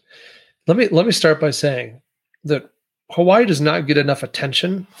 Let me start by saying that Hawaii does not get enough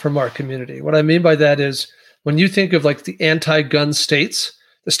attention from our community. What I mean by that is, when you think of like the anti-gun states,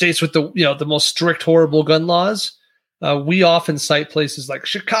 the states with the most strict, horrible gun laws, we often cite places like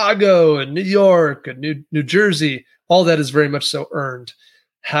Chicago and New York and New Jersey. All that is very much so earned.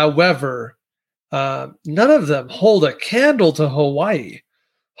 However, none of them hold a candle to Hawaii.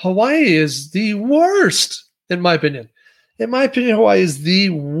 Hawaii is the worst, in my opinion. In my opinion, Hawaii is the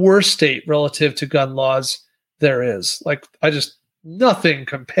worst state relative to gun laws there is. Like, nothing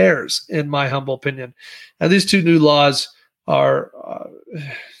compares, in my humble opinion. And these two new laws are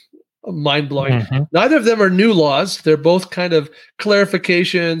mind-blowing. Mm-hmm. Neither of them are new laws. They're both kind of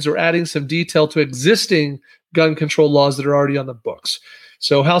clarifications or adding some detail to existing gun control laws that are already on the books.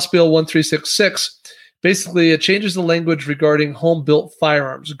 So House Bill 1366, basically it changes the language regarding home-built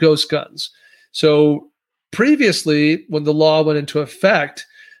firearms, ghost guns. So previously, when the law went into effect,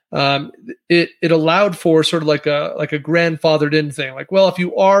 it allowed for sort of like a grandfathered in thing. Like, well, if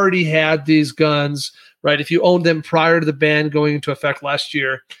you already had these guns, right, if you owned them prior to the ban going into effect last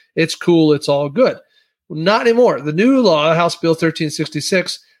year, it's cool, it's all good. Well, not anymore. The new law, House Bill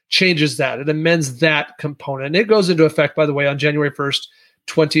 1366, changes that. It amends that component. And it goes into effect, by the way, on January 1st,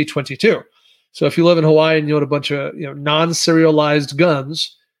 2022. So if you live in Hawaii and you own a bunch of non-serialized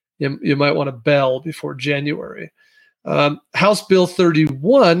guns, you might want to bail before January. House Bill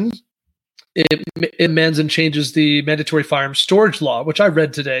 31, it amends and changes the mandatory firearms storage law, which I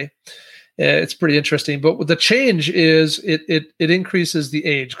read today. It's pretty interesting. But the change is it increases the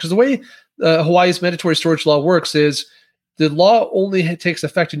age. Because the way Hawaii's mandatory storage law works is the law only takes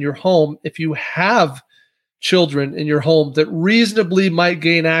effect in your home if you have children in your home that reasonably might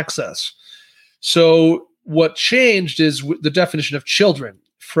gain access. So what changed is the definition of children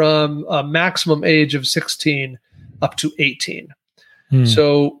from a maximum age of 16 up to 18.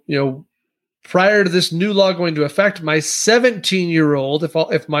 So, prior to this new law going into effect, my 17-year-old,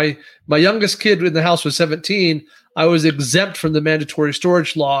 if my youngest kid in the house was 17, I was exempt from the mandatory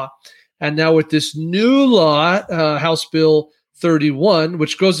storage law. And now with this new law, House Bill 31,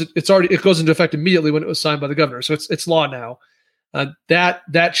 which goes into effect immediately when it was signed by the governor. So it's law now.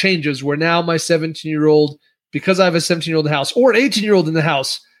 That changes, where now my 17-year-old, because I have a 17-year-old in the house or an 18-year-old in the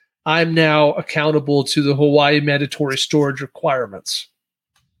house, I'm now accountable to the Hawaii mandatory storage requirements.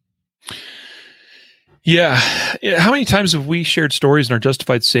 Yeah. How many times have we shared stories in our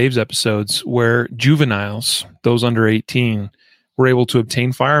Justified Saves episodes where juveniles, those under 18, were able to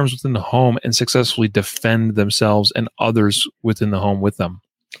obtain firearms within the home and successfully defend themselves and others within the home with them?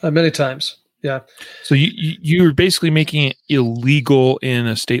 Many times. Yeah. So you're basically making it illegal in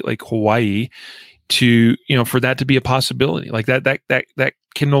a state like Hawaii to, for that to be a possibility. Like that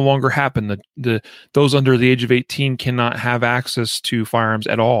can no longer happen. Those under the age of 18 cannot have access to firearms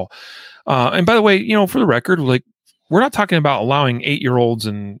at all. And by the way, for the record, like, we're not talking about allowing 8-year-olds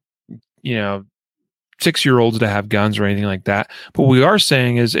and 6-year-olds to have guns or anything like that. But what we are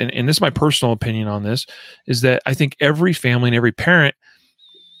saying is, and this is my personal opinion on this, is that I think every family and every parent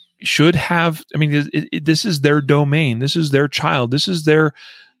should have, this is their domain. This is their child. This is their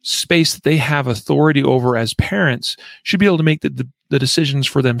space that they have authority over as parents, should be able to make the decisions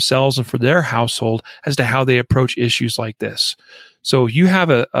for themselves and for their household as to how they approach issues like this. So you have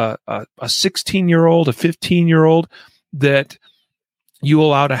a 16-year-old, a 15-year-old that you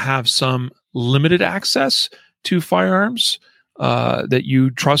allow to have some limited access to firearms, that you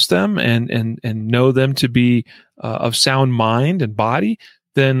trust them and know them to be of sound mind and body,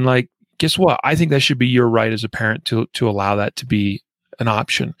 then, like, guess what? I think that should be your right as a parent to allow that to be an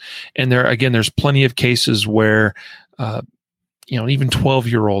option. And there's plenty of cases where, even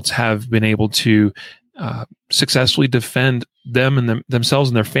 12-year-olds have been able to successfully defend them and themselves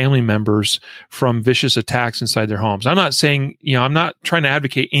and their family members from vicious attacks inside their homes. I'm not saying, I'm not trying to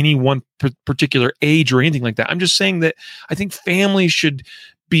advocate any one particular age or anything like that. I'm just saying that I think families should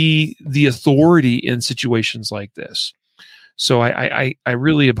be the authority in situations like this. So I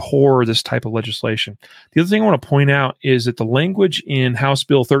really abhor this type of legislation. The other thing I want to point out is that the language in House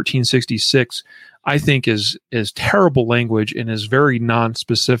Bill 1366, I think, is terrible language and is very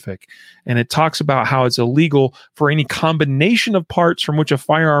non-specific. And it talks about how it's illegal for any combination of parts from which a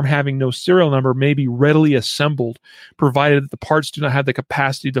firearm having no serial number may be readily assembled, provided that the parts do not have the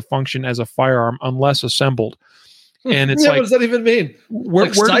capacity to function as a firearm unless assembled. And it's what does that even mean?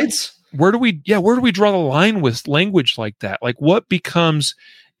 Where do we draw the line with language like that? Like, what becomes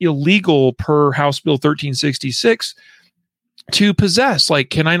illegal per House Bill 1366 to possess? Like,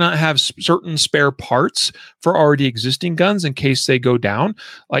 can I not have certain spare parts for already existing guns in case they go down?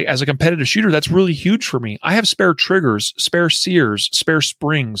 Like, as a competitive shooter, that's really huge for me. I have spare triggers, spare sears, spare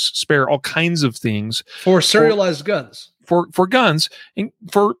springs, spare all kinds of things for serialized guns. For guns, and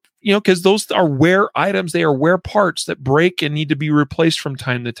for, because those are wear items. They are wear parts that break and need to be replaced from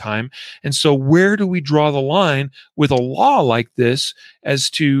time to time. And so where do we draw the line with a law like this as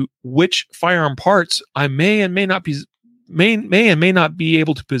to which firearm parts I may and may not be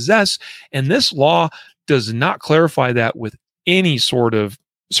able to possess? And this law does not clarify that with any sort of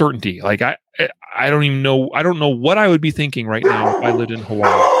certainty. Like, I don't even know. I don't know what I would be thinking right now if I lived in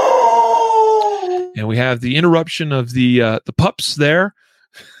Hawaii. And we have the interruption of the pups there.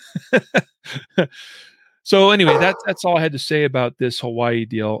 So anyway, that's all I had to say about this Hawaii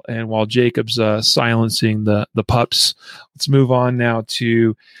deal. And while Jacob's silencing the pups, let's move on now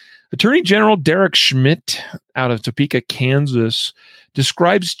to Attorney General Derek Schmidt out of Topeka, Kansas,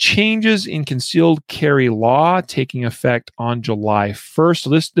 describes changes in concealed carry law taking effect on July 1st. So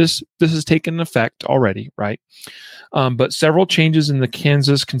this has taken effect already, right? But several changes in the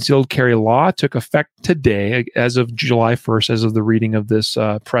Kansas concealed carry law took effect today, as of July 1st, as of the reading of this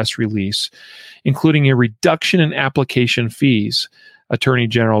press release, including a reduction in application fees, Attorney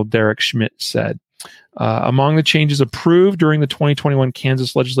General Derek Schmidt said. Among the changes approved during the 2021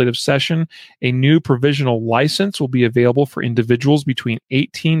 Kansas legislative session, a new provisional license will be available for individuals between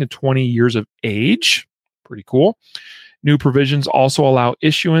 18 to 20 years of age. Pretty cool. New provisions also allow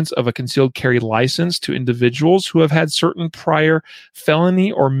issuance of a concealed carry license to individuals who have had certain prior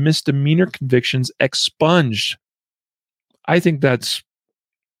felony or misdemeanor convictions expunged. I think that's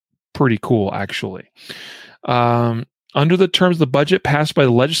pretty cool, actually. Under the terms of the budget passed by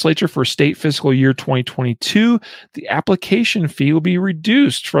the legislature for state fiscal year 2022, the application fee will be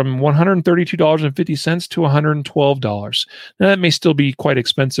reduced from $132.50 to $112. Now, that may still be quite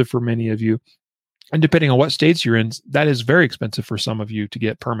expensive for many of you. And depending on what states you're in, that is very expensive for some of you to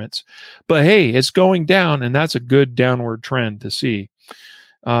get permits. But hey, it's going down, and that's a good downward trend to see.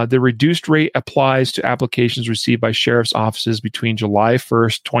 The reduced rate applies to applications received by sheriff's offices between July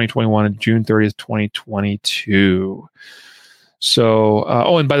 1st, 2021 and June 30th, 2022. So,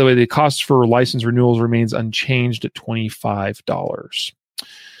 and by the way, the cost for license renewals remains unchanged at $25.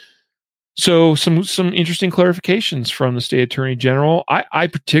 So some interesting clarifications from the state attorney general. I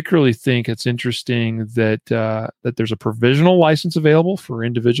particularly think it's interesting that there's a provisional license available for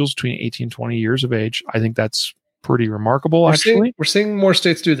individuals between 18 and 20 years of age. I think that's pretty remarkable, actually. We're seeing more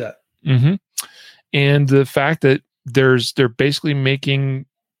states do that. Mm-hmm. And the fact that they're basically making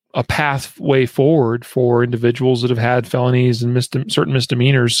a pathway forward for individuals that have had felonies and certain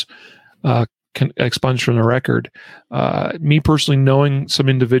misdemeanors expunged from the record. Me personally, knowing some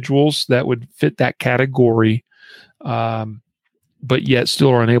individuals that would fit that category, but yet still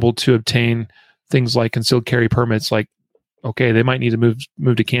are unable to obtain things like concealed carry permits, like, okay, they might need to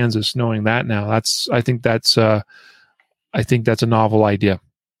move to Kansas. Knowing that now, I think that's a novel idea.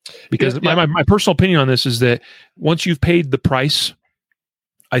 Because my personal opinion on this is that once you've paid the price,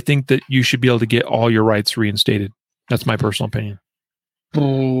 I think that you should be able to get all your rights reinstated. That's my personal opinion.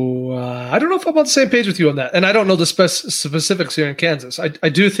 I don't know if I'm on the same page with you on that. And I don't know the specifics here in Kansas. I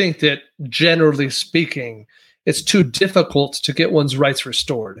do think that, generally speaking, it's too difficult to get one's rights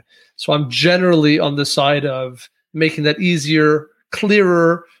restored. So I'm generally on the side of making that easier,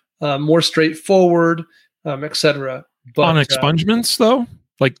 clearer, more straightforward, etc. But on expungements, though?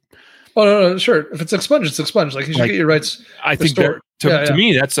 Like, oh no, sure. If it's expunged, it's expunged. Like, you should get your rights. I think to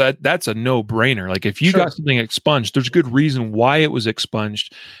me, that's a no-brainer. Like, if you got something expunged, there's a good reason why it was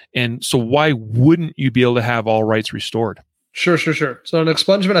expunged, and so why wouldn't you be able to have all rights restored? Sure. So an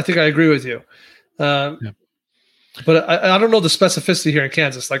expungement, I think I agree with you. But I don't know the specificity here in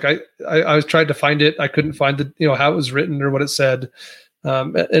Kansas. Like, I was trying to find it, I couldn't find how it was written or what it said.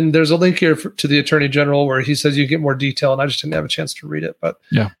 And there's a link here to the Attorney General where he says you get more detail, and I just didn't have a chance to read it. But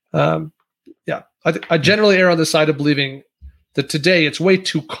I generally err on the side of believing that today it's way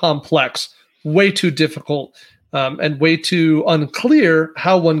too complex, way too difficult, and way too unclear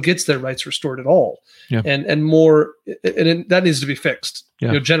how one gets their rights restored at all. Yeah. And more, and that needs to be fixed.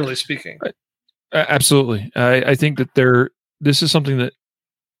 Yeah. Generally speaking. Absolutely, I think that this is something that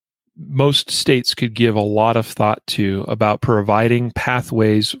most states could give a lot of thought to, about providing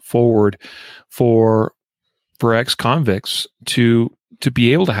pathways forward for ex-convicts to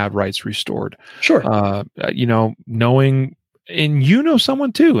be able to have rights restored. Sure. Knowing, and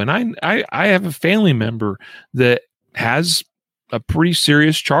someone too, and I have a family member that has a pretty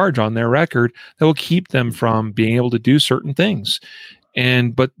serious charge on their record that will keep them from being able to do certain things.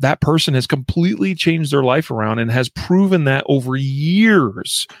 But that person has completely changed their life around and has proven that over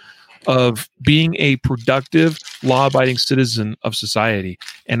years of being a productive, law-abiding citizen of society.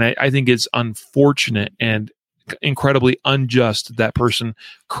 And I think it's unfortunate and incredibly unjust that person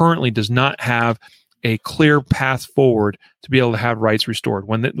currently does not have a clear path forward to be able to have rights restored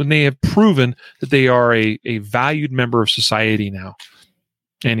when they have proven that they are a valued member of society now.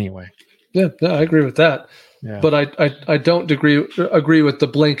 Anyway. Yeah, I agree with that. Yeah. But I don't agree with the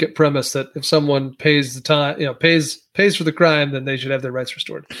blanket premise that if someone pays the time, pays for the crime, then they should have their rights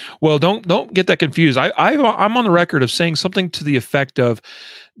restored. Well, don't get that confused. I'm on the record of saying something to the effect of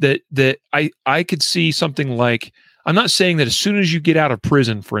that I could see something like, I'm not saying that as soon as you get out of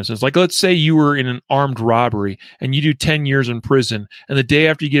prison, for instance, like let's say you were in an armed robbery and you do 10 years in prison, and the day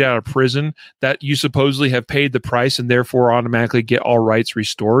after you get out of prison that you supposedly have paid the price and therefore automatically get all rights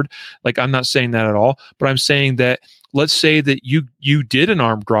restored. Like, I'm not saying that at all, but I'm saying that let's say that you did an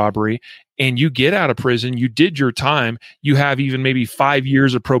armed robbery and you get out of prison, you did your time, you have even maybe 5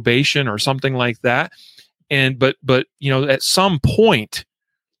 years of probation or something like that. But at some point,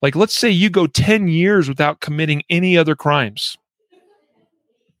 like, let's say you go 10 years without committing any other crimes.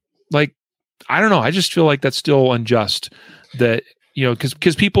 Like, I don't know. I just feel like that's still unjust that,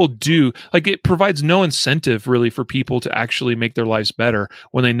 because people do, like, it provides no incentive really for people to actually make their lives better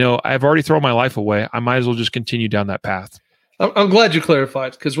when they know I've already thrown my life away. I might as well just continue down that path. I'm glad you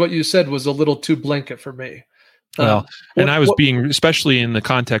clarified, because what you said was a little too blanket for me. Well, I was being, especially in the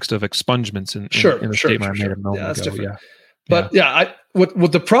context of expungements in the statement I made a moment ago. That's different. But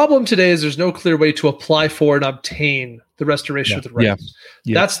what the problem today is there's no clear way to apply for and obtain the restoration of the rights.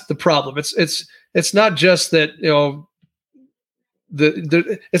 Yeah. That's the problem. It's not just that,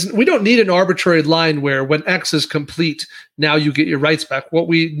 we don't need an arbitrary line where when X is complete, now you get your rights back. What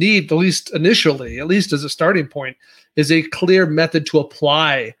we need, at least initially, at least as a starting point, is a clear method to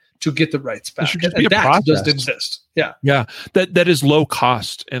apply to get the rights back. And that doesn't exist. Yeah. Yeah. That is low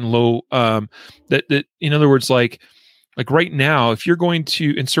cost and low, that in other words, like right now, if you're going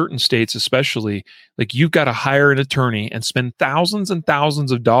to, in certain states especially, like, you've got to hire an attorney and spend thousands and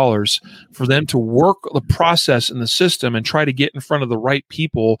thousands of dollars for them to work the process in the system and try to get in front of the right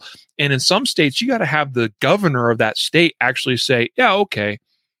people. And in some states, you got to have the governor of that state actually say, yeah, okay,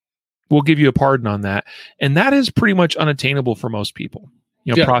 we'll give you a pardon on that. And that is pretty much unattainable for most people.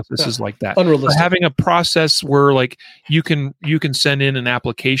 Processes like that. Unrealistic. Having a process where, like, you can send in an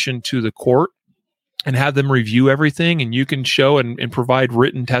application to the court and have them review everything, and you can show and provide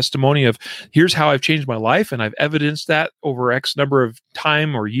written testimony of, here's how I've changed my life, and I've evidenced that over X number of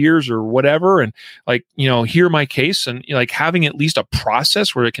time or years or whatever, and hear my case, and having at least a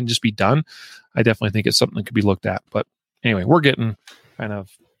process where it can just be done. I definitely think it's something that could be looked at. But anyway, we're getting kind of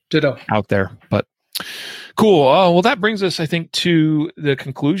Ditto. out there. But cool. Well, that brings us, I think, to the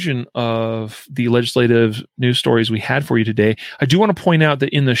conclusion of the legislative news stories we had for you today. I do want to point out that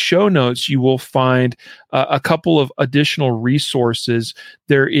in the show notes, you will find a couple of additional resources.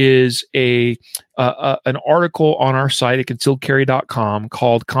 There is an article on our site at concealedcarry.com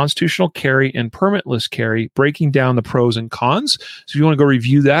called Constitutional Carry and Permitless Carry, breaking down the pros and cons. So if you want to go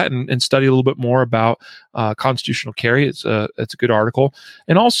review that and study a little bit more about constitutional carry, it's a good article.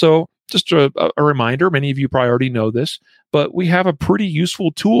 And also, just a reminder, many of you probably already know this, but we have a pretty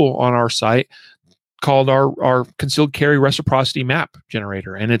useful tool on our site called our concealed carry reciprocity map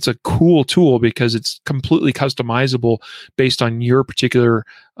generator. And it's a cool tool because it's completely customizable based on your particular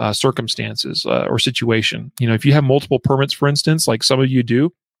circumstances or situation. You know, if you have multiple permits, for instance, like some of you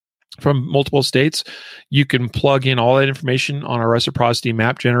do from multiple states, you can plug in all that information on our reciprocity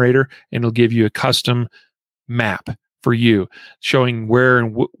map generator, and it'll give you a custom map for you, showing where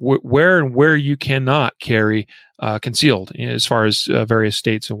and where you cannot carry concealed as far as various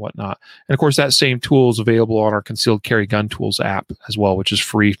states and whatnot. And of course, that same tool is available on our Concealed Carry Gun Tools app as well, which is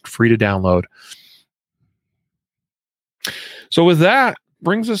free to download. So with that,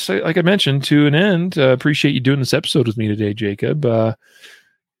 brings us, like I mentioned, to an end. Appreciate you doing this episode with me today, Jacob.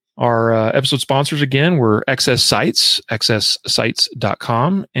 Our episode sponsors again were XS Sights,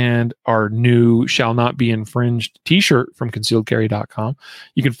 xssights.com, and our new Shall Not Be Infringed t-shirt from concealedcarry.com.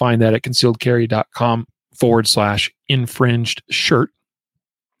 You can find that at concealedcarry.com/infringed shirt.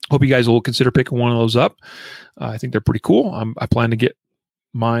 Hope you guys will consider picking one of those up. I think they're pretty cool. I plan to get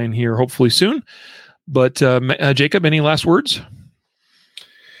mine here hopefully soon. But Jacob, any last words?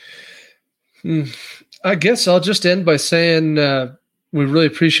 I guess I'll just end by saying we really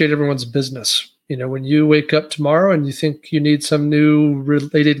appreciate everyone's business. You know, when you wake up tomorrow and you think you need some new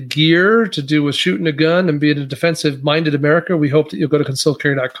related gear to do with shooting a gun and being a defensive-minded America, we hope that you'll go to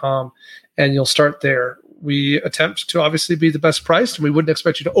concealedcarry.com and you'll start there. We attempt to obviously be the best priced, and we wouldn't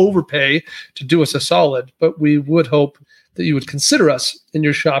expect you to overpay to do us a solid, but we would hope that you would consider us in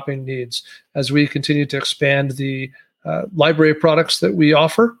your shopping needs as we continue to expand the library of products that we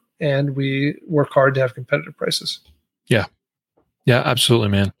offer, and we work hard to have competitive prices. Yeah, absolutely,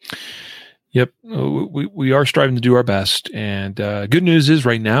 man. Yep. We are striving to do our best. And good news is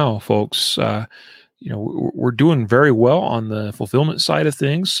right now, folks, we're doing very well on the fulfillment side of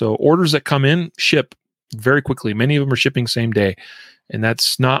things. So orders that come in ship very quickly. Many of them are shipping same day. And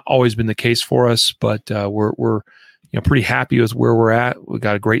that's not always been the case for us, but we're pretty happy with where we're at. We've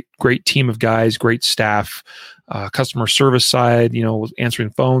got a great team of guys, great staff, customer service side, answering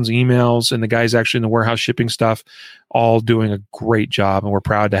phones, emails, and the guys actually in the warehouse shipping stuff, all doing a great job. And we're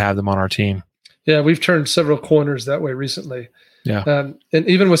proud to have them on our team. Yeah, we've turned several corners that way recently. Yeah. And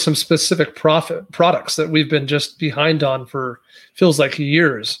even with some specific products that we've been just behind on for feels like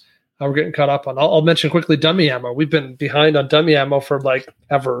years, we're getting caught up on. I'll mention quickly dummy ammo. We've been behind on dummy ammo for like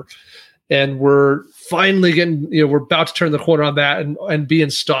ever. And we're finally getting, we're about to turn the corner on that and be in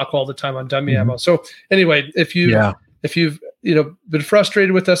stock all the time on dummy ammo. So anyway, if you've been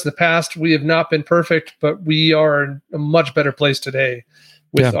frustrated with us in the past, we have not been perfect, but we are in a much better place today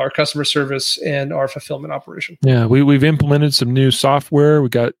with our customer service and our fulfillment operation. Yeah, we've implemented some new software. We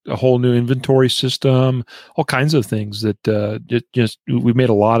got a whole new inventory system, all kinds of things that we've made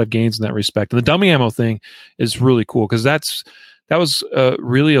a lot of gains in that respect. And the dummy ammo thing is really cool because that was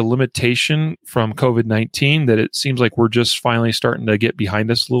really a limitation from COVID-19 that it seems like we're just finally starting to get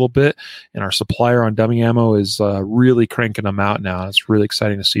behind us a little bit. And our supplier on dummy ammo is really cranking them out now. It's really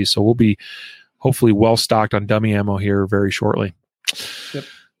exciting to see. So we'll be hopefully well stocked on dummy ammo here very shortly. Yep.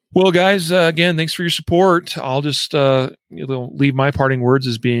 Well, guys, again, thanks for your support. I'll just leave my parting words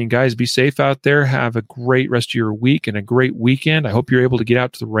as being, guys, be safe out there. Have a great rest of your week and a great weekend. I hope you're able to get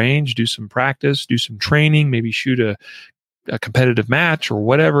out to the range, do some practice, do some training, maybe shoot a competitive match or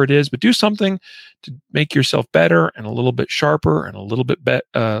whatever it is, but do something to make yourself better and a little bit sharper and a little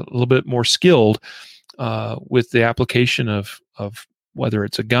bit more skilled with the application of whether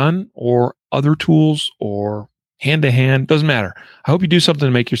it's a gun or other tools or hand-to-hand, doesn't matter. I hope you do something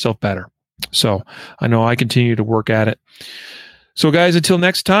to make yourself better. So I know I continue to work at it. So guys, until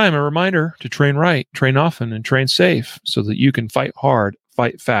next time, a reminder to train right, train often, and train safe so that you can fight hard,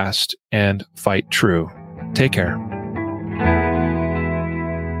 fight fast, and fight true. Take care.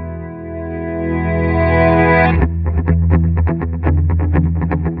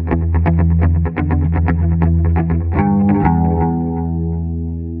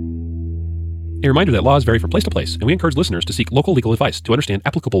 reminder that laws vary from place to place, and we encourage listeners to seek local legal advice to understand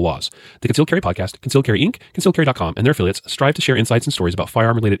applicable laws. The Concealed Carry Podcast, Concealed Carry Inc., ConcealedCarry.com, and their affiliates strive to share insights and stories about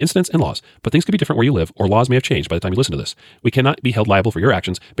firearm-related incidents and laws, but things could be different where you live, or laws may have changed by the time you listen to this. We cannot be held liable for your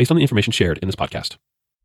actions based on the information shared in this podcast.